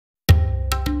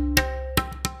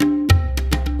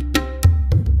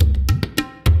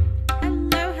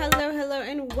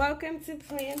welcome to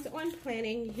Plans on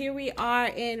Planning. Here we are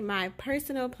in my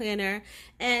personal planner,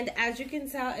 and as you can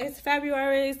tell, it's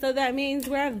February, so that means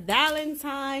we're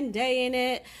Valentine's Day in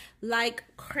it like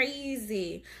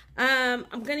crazy. I'm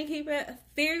gonna keep it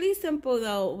fairly simple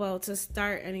though, well, to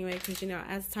start anyway, because you know,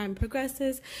 as time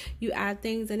progresses, you add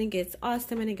things and it gets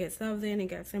awesome and it gets lovely and it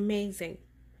gets amazing.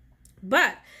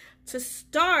 But to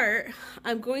start,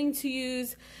 I'm going to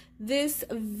use this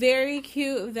very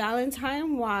cute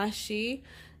Valentine washi,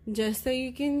 just so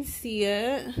you can see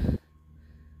it.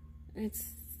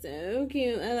 It's so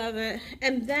cute, I love it.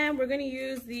 And then we're gonna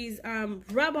use these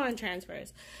rub-on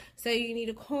transfers. So you need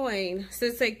a coin, so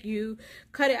it's like you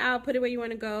cut it out, put it where you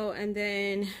want to go, and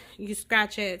then you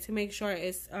scratch it to make sure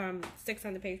it sticks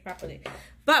on the page properly.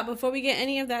 But before we get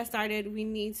any of that started, we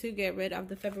need to get rid of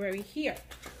the February here.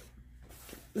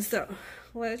 So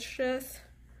let's just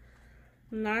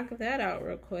knock that out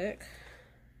real quick.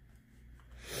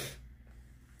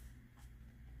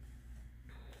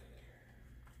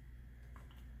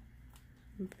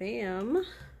 Bam.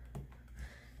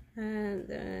 And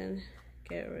then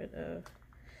get rid of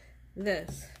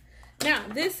this. Now,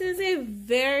 this is a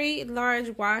very large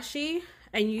washi,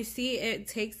 and you see it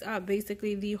takes up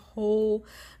basically the whole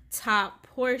top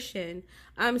portion.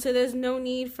 So there's no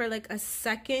need for like a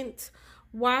second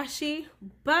washi,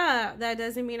 but that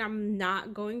doesn't mean I'm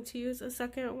not going to use a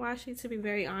second washi, to be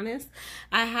very honest.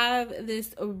 I have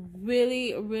this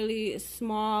really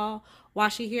small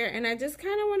washi here, and I just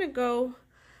kind of want to go,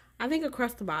 I think,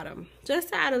 across the bottom, just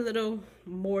to add a little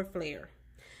more flair.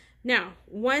 Now,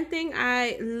 one thing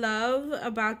I love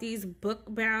about these book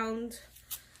bound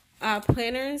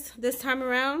planners this time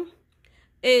around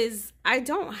is I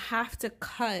don't have to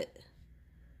cut.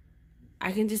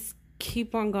 I can just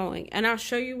keep on going, and I'll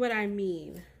show you what I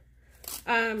mean.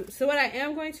 So what I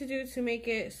am going to do to make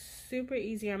it super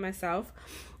easy on myself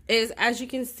is, as you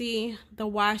can see, the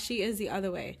washi is the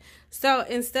other way. So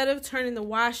instead of turning the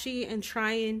washi and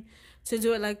trying to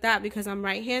do it like that, because I'm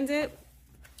right-handed,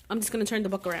 I'm just going to turn the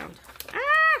book around.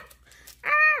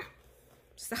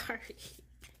 Sorry.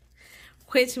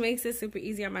 Which makes it super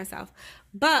easy on myself.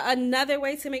 But another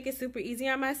way to make it super easy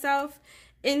on myself,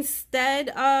 instead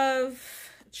of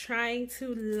trying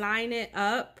to line it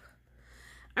up,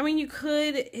 I mean, you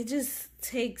could, it just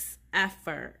takes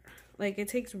effort. Like, it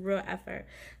takes real effort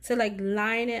to like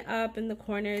line it up in the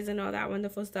corners and all that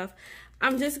wonderful stuff.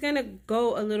 I'm just gonna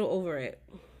go a little over it,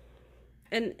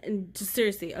 and just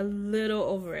seriously a little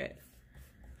over it.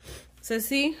 So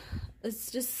see,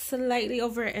 it's just slightly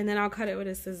over it, and then I'll cut it with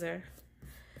a scissor.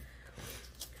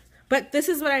 But this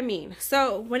is what I mean.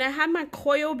 So when I have my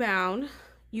coil bound,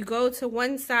 you go to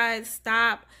one side,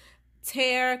 stop,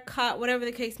 tear, cut, whatever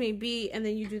the case may be, and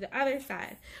then you do the other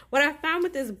side. What I found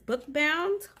with this book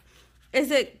bound is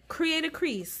it create a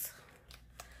crease.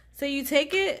 So you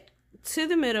take it to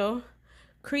the middle,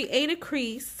 create a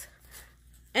crease,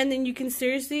 and then you can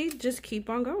seriously just keep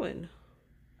on going.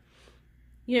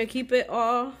 You know, keep it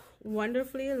all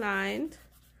wonderfully aligned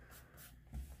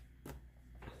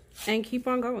and keep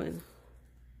on going.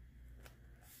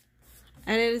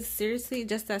 And it is seriously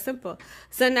just that simple.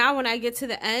 So now when I get to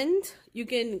the end, you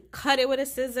can cut it with a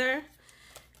scissor.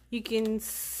 You can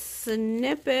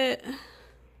snip it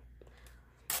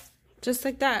just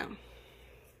like that.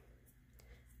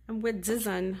 And we're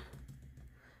done.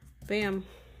 Bam.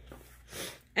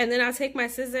 And then I'll take my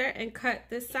scissor and cut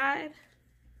this side.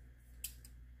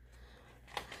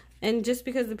 And just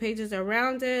because the pages are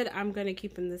rounded, I'm going to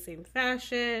keep in the same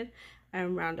fashion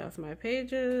and round off my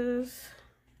pages.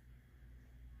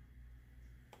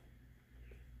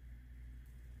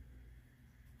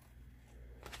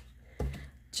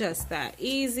 Just that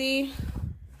easy.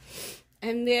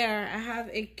 And there I have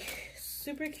a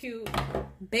super cute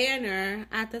banner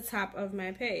at the top of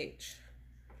my page.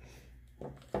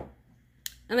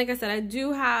 And like I said, I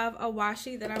do have a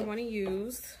washi that I want to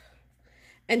use,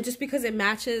 and just because it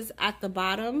matches at the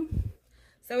bottom,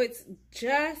 so it's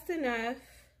just enough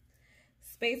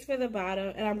space for the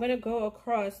bottom, and I'm going to go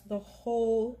across the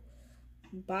whole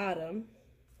bottom.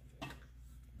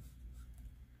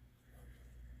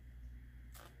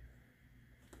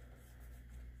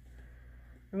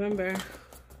 Remember,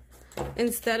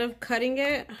 instead of cutting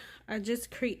it, I just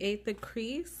create the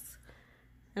crease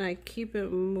and I keep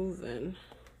it moving.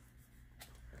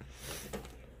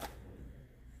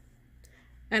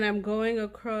 And I'm going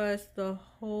across the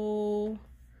whole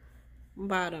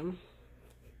bottom.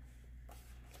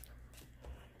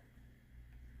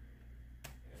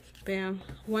 Bam.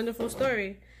 Wonderful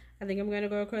story. I think I'm going to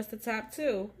go across the top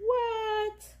too.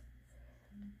 What?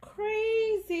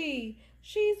 Crazy.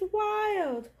 She's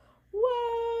wild.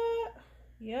 What?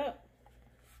 Yep.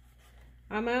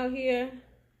 I'm out here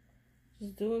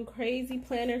just doing crazy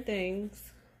planner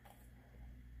things.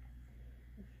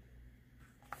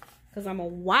 Because I'm a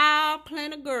wild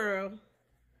planner girl.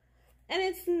 And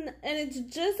it's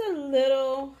just a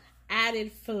little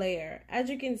added flair. As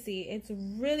you can see, it's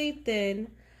really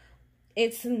thin.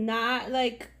 It's not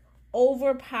like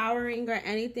overpowering or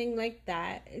anything like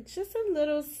that. It's just a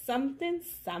little something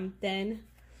something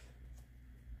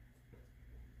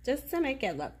just to make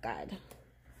it look good.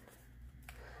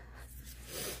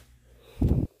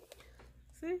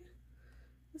 See?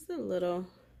 It's a little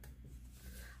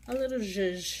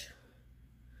zhuzh.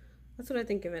 That's what I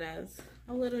think of it as.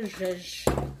 A little zhuzh.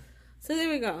 So there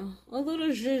we go. A little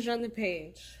zhuzh on the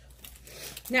page.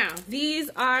 Now, these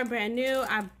are brand new.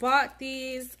 I bought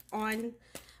these on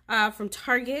from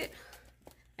Target,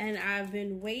 and I've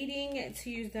been waiting to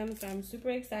use them, so I'm super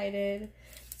excited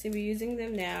to be using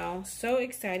them now. So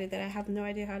excited that I have no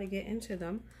idea how to get into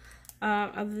them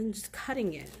other than just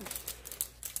cutting it.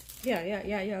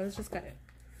 Yeah, let's just cut it.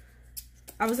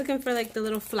 I was looking for like the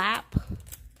little flap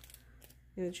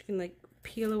that you can like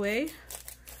peel away,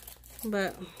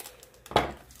 but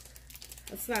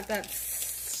it's not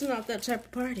that type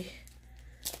of party.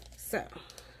 So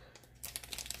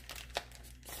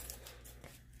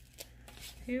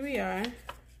here we are.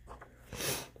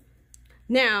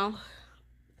 Now,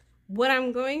 what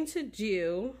I'm going to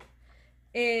do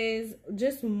is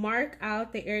just mark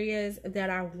out the areas that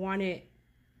I want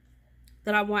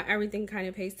everything kind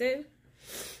of pasted.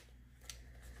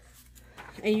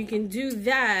 And you can do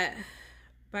that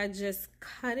by just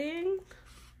cutting.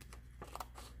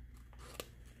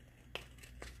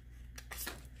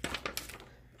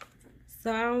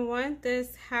 So I want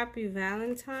this Happy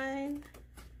Valentine.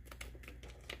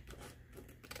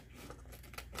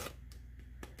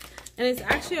 And it's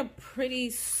actually a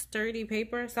pretty sturdy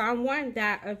paper. So I want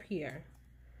that up here.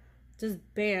 Just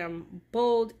bam,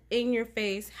 bold, in your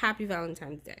face, Happy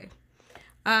Valentine's Day.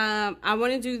 I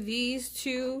want to do these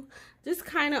two just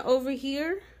kind of over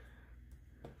here.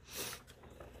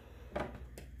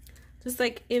 Just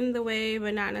like in the way,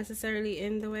 but not necessarily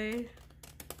in the way.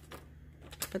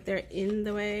 But they're in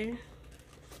the way.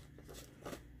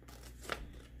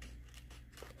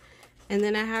 And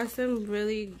then I have some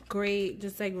really great,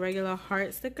 just like regular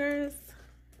heart stickers.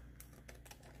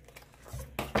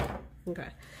 Okay.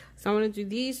 So I want to do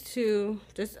these two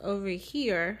just over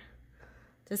here.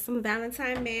 Just some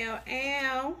Valentine mail.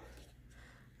 Ow.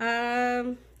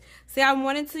 See, I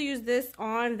wanted to use this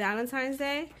on Valentine's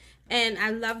Day, and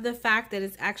I love the fact that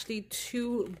it's actually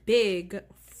too big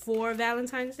for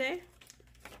Valentine's Day.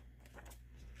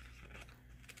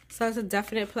 So that's a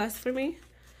definite plus for me.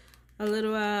 A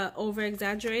little over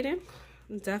exaggerated.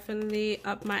 Definitely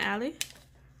up my alley.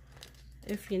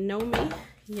 If you know me,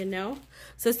 you know.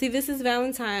 So see, this is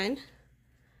Valentine,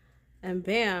 and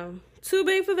bam, too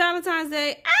big for Valentine's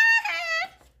Day.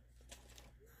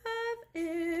 Love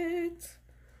it.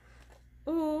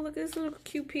 Oh, look at this little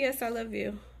cute PS I love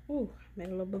you. Oh, made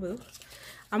a little boo-boo.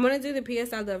 I'm gonna do the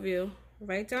PS I love you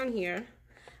right down here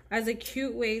as a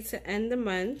cute way to end the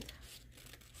month.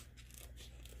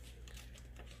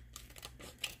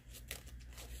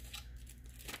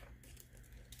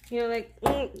 You know, like,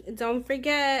 don't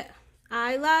forget,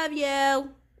 I love you.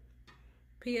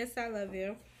 P.S. I love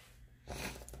you. All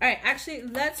right, actually,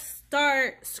 let's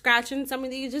start scratching some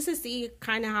of these just to see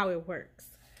kind of how it works.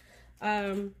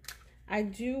 I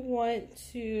do want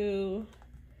to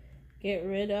get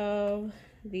rid of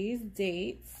these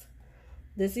dates.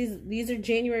 These are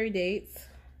January dates.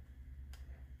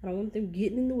 I don't want them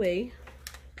getting in the way.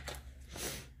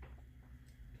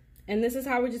 And this is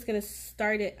how we're just going to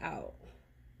start it out.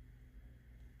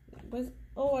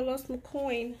 Oh, I lost my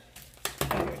coin.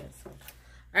 There it is.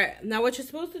 All right, now what you're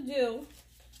supposed to do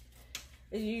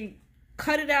is you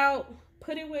cut it out,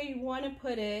 put it where you want to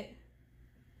put it,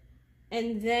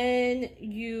 and then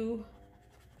you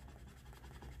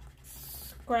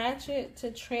scratch it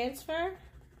to transfer.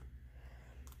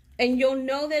 And you'll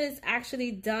know that it's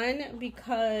actually done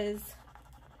because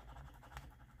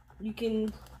you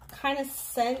can kind of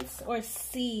sense or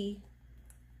see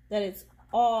that it's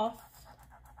off.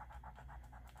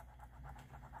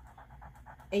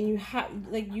 And you have,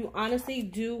 like, you honestly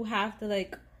do have to,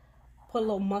 like, put a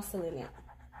little muscle in it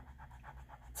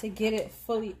to get it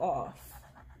fully off.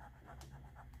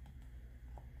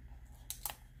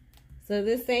 So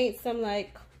this ain't some,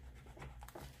 like,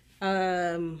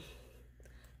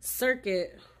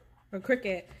 circuit or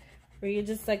cricket where you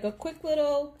just, like, a quick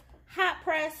little hot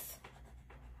press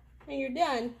and you're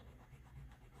done.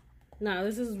 No,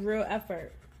 this is real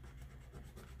effort.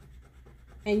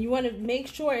 And you want to make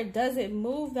sure it doesn't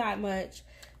move that much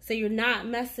so you're not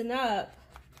messing up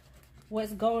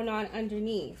what's going on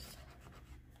underneath.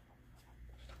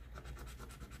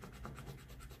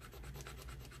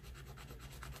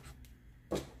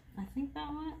 I think that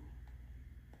one.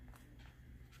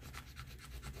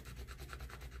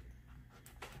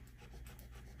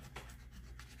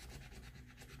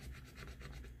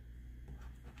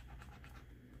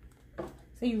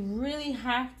 So you really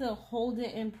have to hold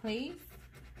it in place.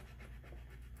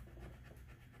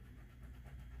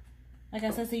 Like I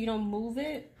said, so you don't move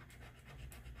it.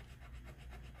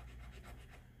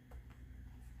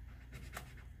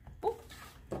 Ooh.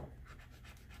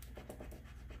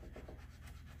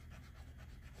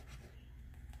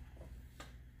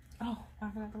 Oh, I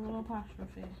got a little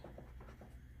apostrophe.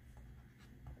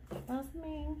 That's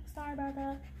me. Sorry about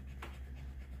that.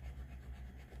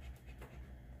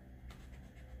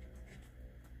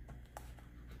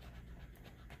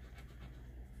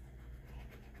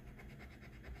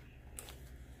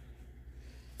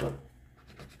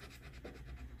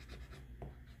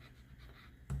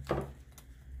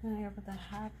 And I got put the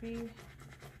happy.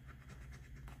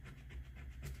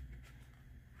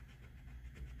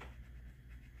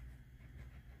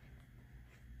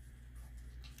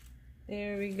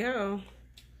 There we go.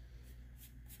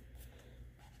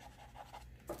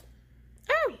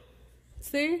 Oh,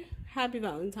 see? Happy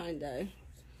Valentine's Day.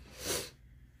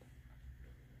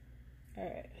 All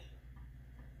right.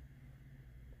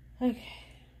 Okay.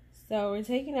 So we're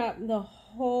taking up the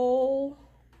whole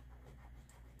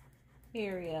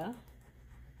area.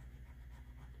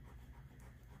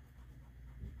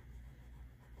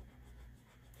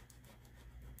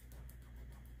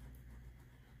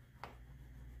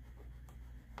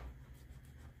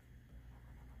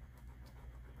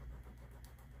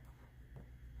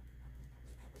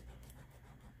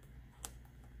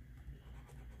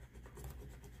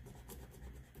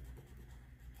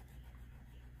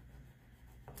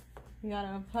 You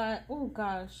gotta apply, oh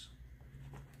gosh,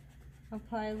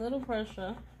 apply a little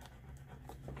pressure.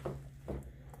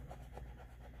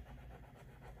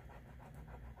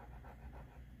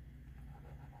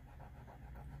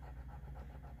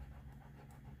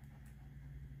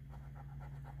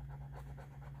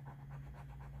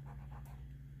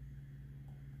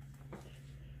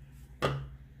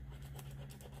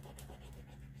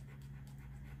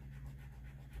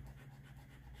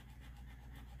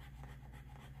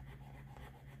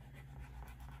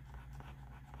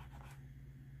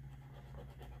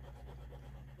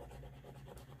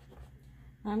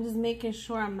 I'm just making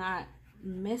sure I'm not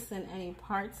missing any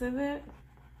parts of it.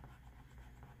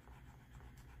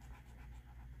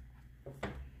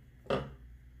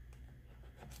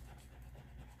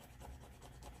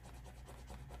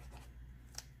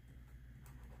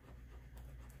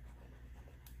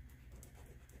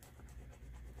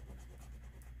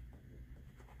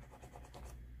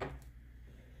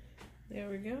 There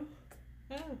we go.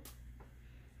 Oh.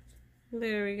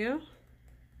 There we go.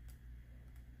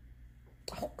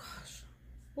 Oh gosh.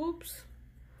 Oops.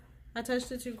 I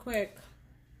touched it too quick.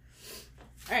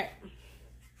 Alright.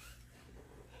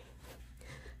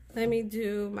 Let me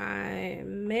do my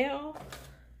male.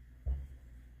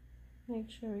 Make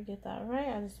sure we get that right.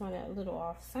 I just want it a little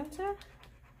off center.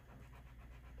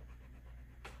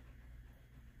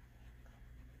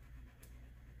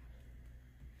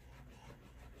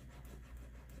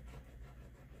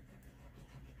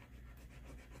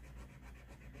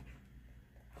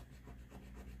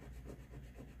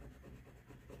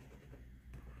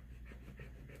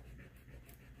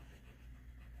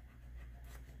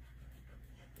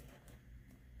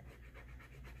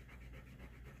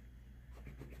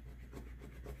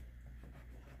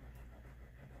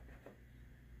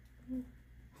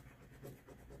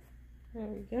 There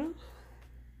we go.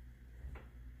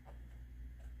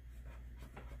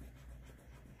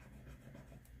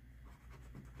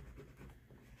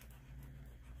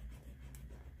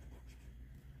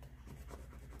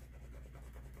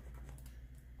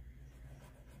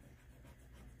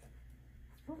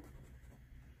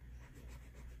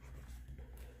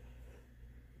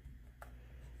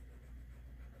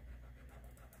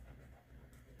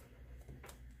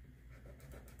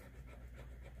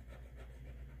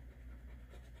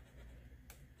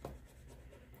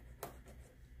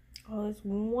 Oh, it's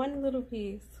one little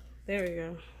piece. There we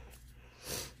go.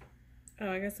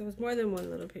 Oh, I guess it was more than one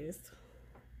little piece.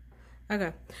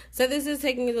 Okay, so this is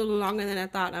taking a little longer than I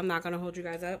thought. I'm not going to hold you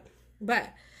guys up.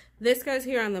 But this goes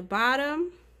here on the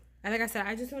bottom. And like I said,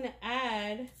 I just want to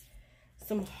add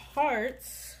some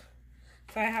hearts.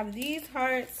 So I have these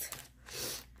hearts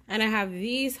and I have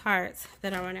these hearts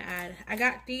that I want to add. I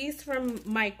got these from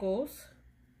Michael's.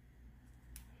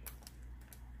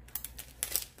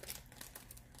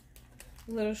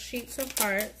 little sheets of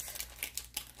hearts.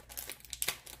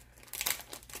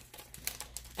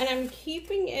 And I'm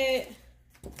keeping it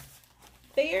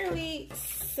fairly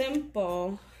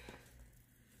simple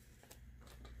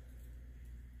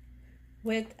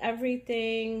with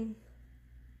everything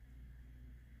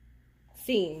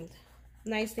themed,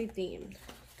 nicely themed.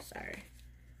 Sorry,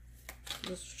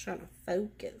 just trying to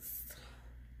focus.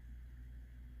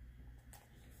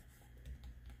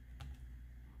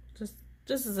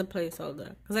 Just as a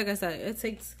placeholder, because like I said, it's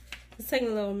taking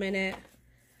a little minute.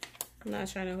 I'm not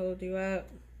trying to hold you up.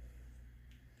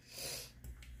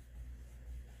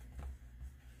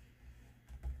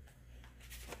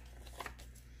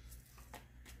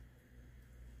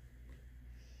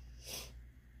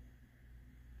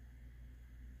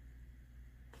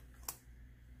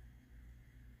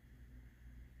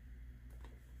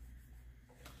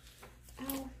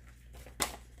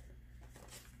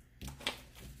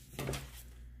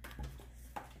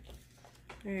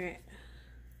 All right.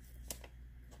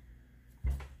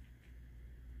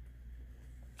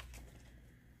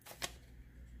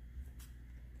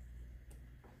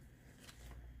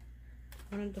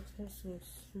 I wanted to put some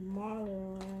smaller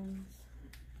ones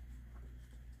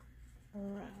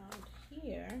around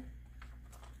here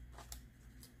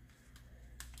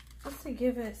just to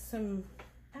give it some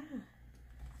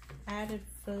added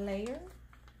flair.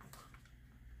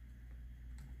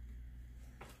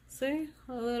 See,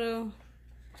 a little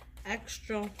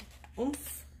extra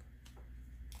oomph.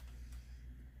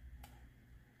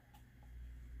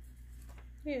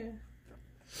 Yeah.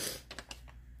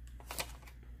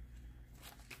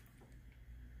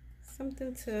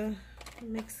 Something to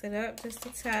mix it up just a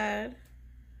tad.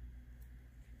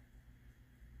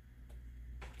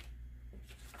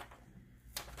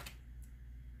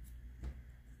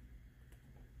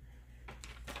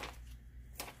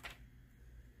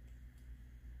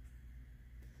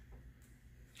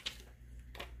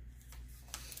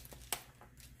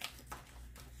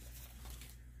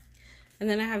 And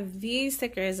then I have these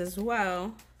stickers as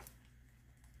well.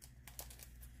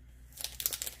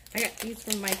 I got these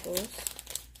from Michael's.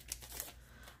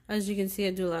 As you can see,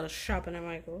 I do a lot of shopping at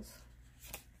Michael's.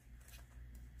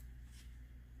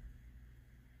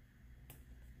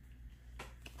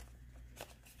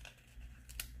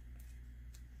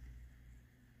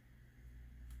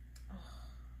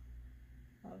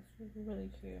 Oh, that's really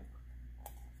cute.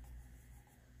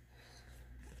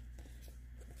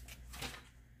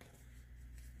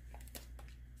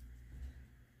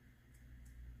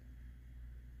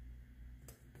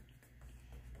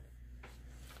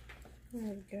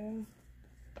 There we go.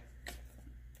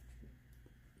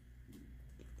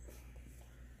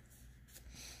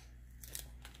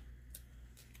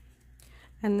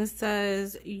 And this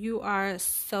says, "You are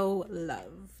so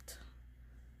loved."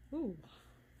 Ooh.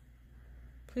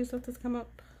 Please let this come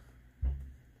up.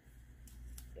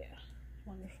 Yeah,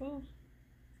 wonderful.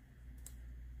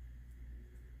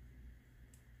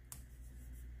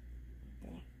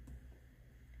 Okay.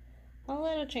 A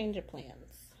little change of plans.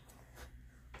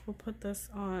 We'll put this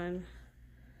on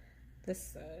this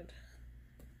side.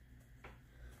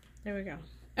 There we go.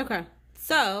 Okay,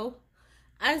 so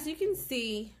as you can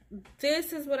see,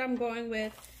 this is what I'm going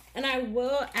with, and I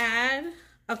will add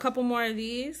a couple more of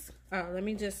these. Oh, let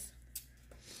me just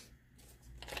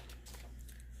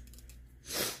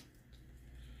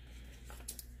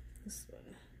this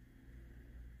one.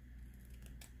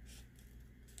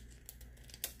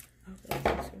 Oh,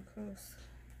 that's too close.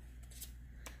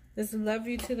 This "Love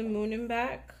You to the Moon and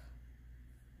Back."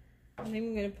 I think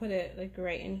I'm gonna put it like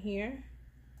right in here.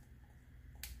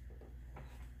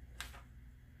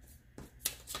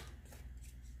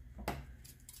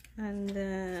 And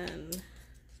then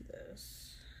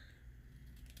this.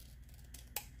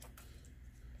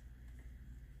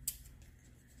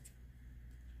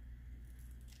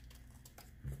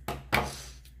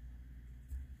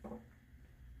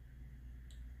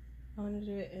 I want to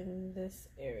do it in this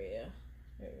area.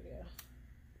 There we go.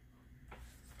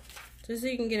 Just so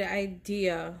you can get an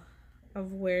idea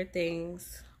of where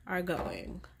things are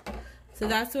going. So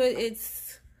that's what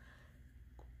it's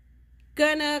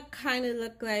gonna kind of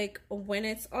look like when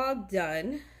it's all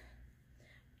done.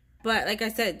 But like I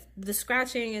said, the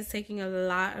scratching is taking a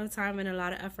lot of time and a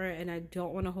lot of effort, and I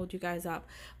don't want to hold you guys up.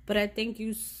 But I thank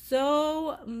you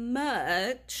so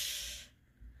much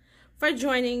for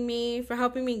joining me, for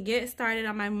helping me get started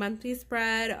on my monthly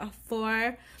spread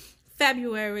for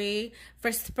February,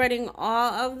 for spreading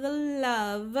all of the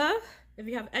love. If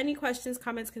you have any questions,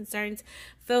 comments, concerns,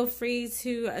 feel free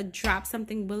to drop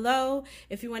something below.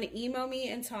 If you want to email me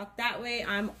and talk that way,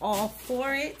 I'm all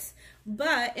for it.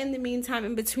 But in the meantime,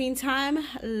 in between time,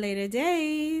 later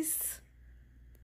days.